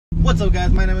What's up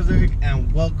guys, my name is Eric and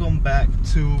welcome back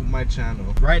to my channel.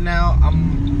 Right now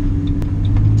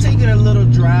I'm taking a little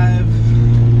drive.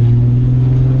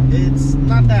 It's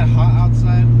not that hot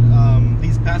outside.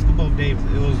 These past couple of days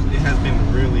it has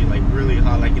been really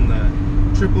hot, like in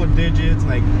the triple digits,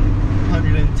 like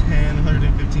 110,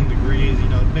 115 degrees, you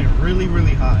know. It's been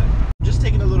really hot. Just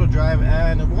taking a little drive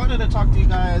and wanted to talk to you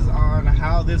guys on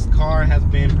how this car has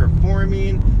been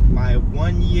performing. My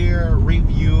 1 year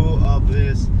review of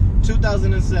this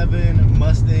 2007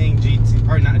 Mustang GT,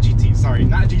 or not GT, sorry,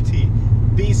 not GT,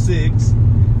 V6.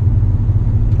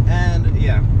 And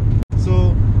yeah,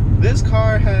 so this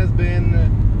car has been,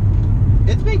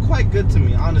 it's been quite good to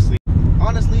me, honestly.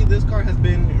 Honestly, this car has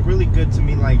been really good to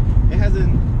me. Like, it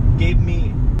hasn't gave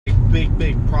me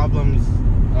big problems.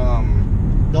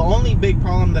 The only big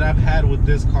problem that I've had with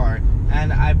this car,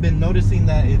 and I've been noticing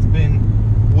that it's been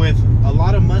with a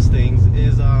lot of Mustangs,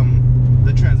 is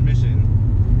the transmission.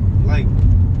 Like,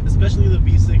 especially the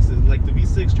V6s. Like, the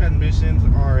V6 transmissions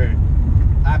are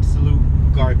absolute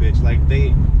garbage. Like,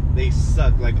 they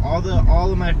suck. Like,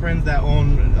 all of my friends that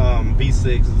own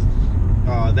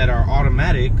V6s that are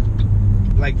automatic,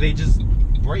 like, they just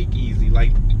break easy.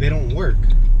 Like, they don't work.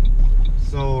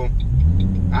 So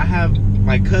I have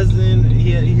my cousin,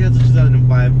 he has a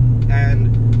 2005,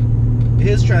 and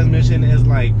his transmission is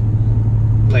like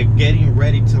getting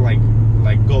ready to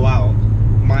like go out.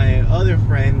 My other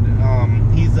friend,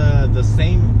 he's the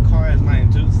same car as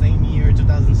mine, the same year,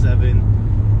 2007,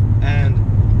 and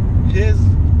his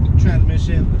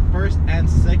transmission, the first and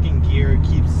second gear,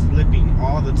 keeps slipping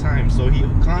all the time. So he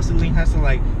constantly has to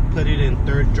like put it in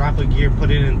third, drop a gear,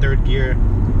 put it in third gear,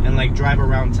 and like drive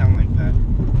around town like that.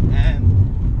 And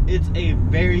it's a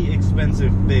very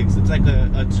expensive fix. It's like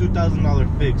a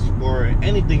 $2,000 fix for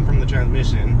anything from the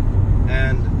transmission,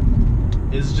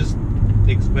 and it's just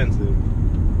expensive.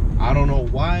 I don't know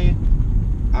why,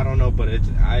 I don't know, but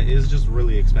it's just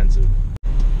really expensive.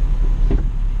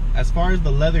 As far as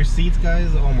the leather seats,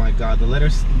 guys, oh my god, the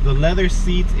leather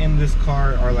seats in this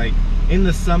car are like, in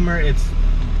the summer it's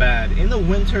bad, in the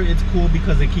winter it's cool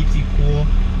because it keeps you cool,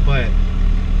 but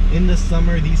in the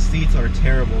summer these seats are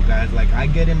terrible, guys. Like, I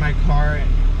get in my car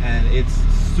and it's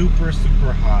super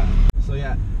hot. So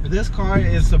yeah, this car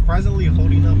is surprisingly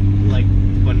holding up like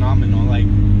phenomenal. Like,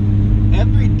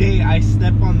 every day I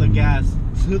step on the gas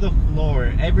to the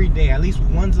floor, every day, at least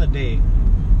once a day,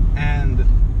 and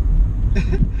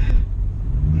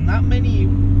not many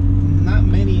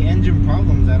engine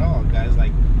problems at all, guys.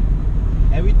 Like,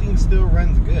 everything still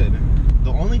runs good.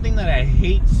 The only thing that I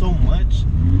hate so much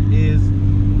is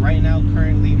right now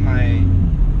currently my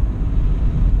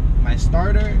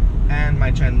starter and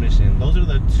my transmission. Those are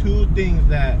the two things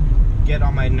that get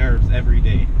on my nerves every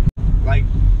day. Like,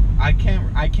 I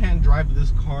can't drive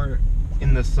this car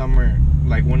in the summer,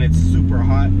 like when it's super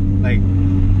hot, like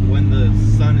when the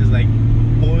sun is like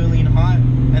boiling hot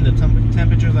and the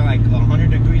temperatures are like 100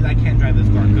 degrees. I can't drive this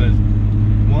car because,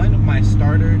 one, my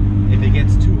starter, if it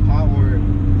gets too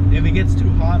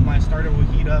hot, my starter will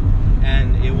heat up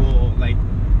and it will like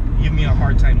give me a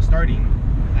hard time starting.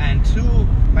 And two,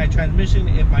 my transmission,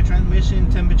 if my transmission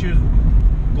temperatures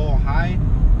go high,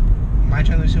 my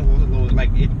transmission will like,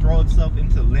 it throw itself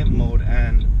into limp mode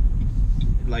and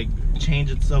like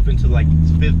change itself into like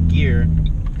 5th gear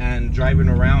and driving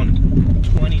around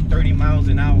 20-30 miles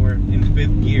an hour in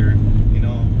 5th gear, you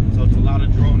know. So it's a lot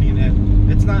of droning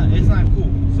and it's not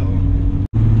cool. So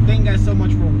thank you guys so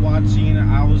much for watching.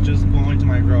 I was just going to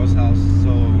my girl's house,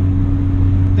 so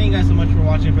thank you guys so much for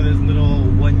watching for this little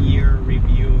 1 year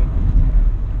review.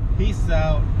 Peace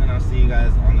out, and I'll see you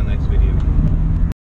guys on the next video.